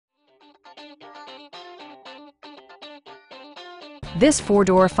This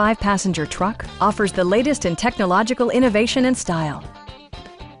four-door, five-passenger truck offers the latest in technological innovation and style.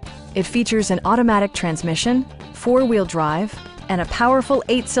 It features an automatic transmission, four-wheel drive, and a powerful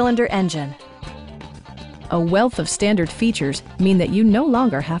 8-cylinder engine. A wealth of standard features mean that you no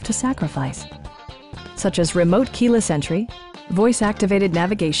longer have to sacrifice, such as remote keyless entry, voice-activated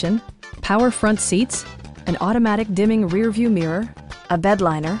navigation, power front seats, an automatic dimming rear-view mirror, a bed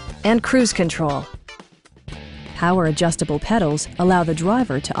liner, and cruise control. Power adjustable pedals allow the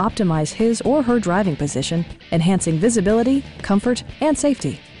driver to optimize his or her driving position, enhancing visibility, comfort, and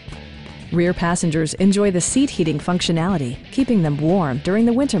safety. Rear passengers enjoy the seat heating functionality, keeping them warm during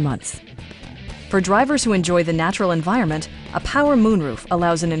the winter months. For drivers who enjoy the natural environment, a power moonroof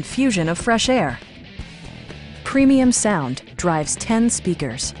allows an infusion of fresh air. Premium sound drives 10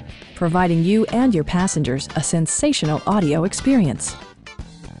 speakers, providing you and your passengers a sensational audio experience.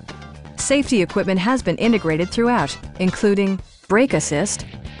 Safety equipment has been integrated throughout, including brake assist,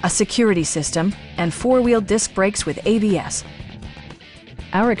 a security system, and four-wheel disc brakes with ABS.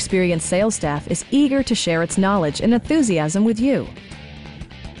 Our experienced sales staff is eager to share its knowledge and enthusiasm with you.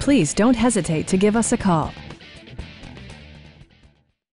 Please don't hesitate to give us a call.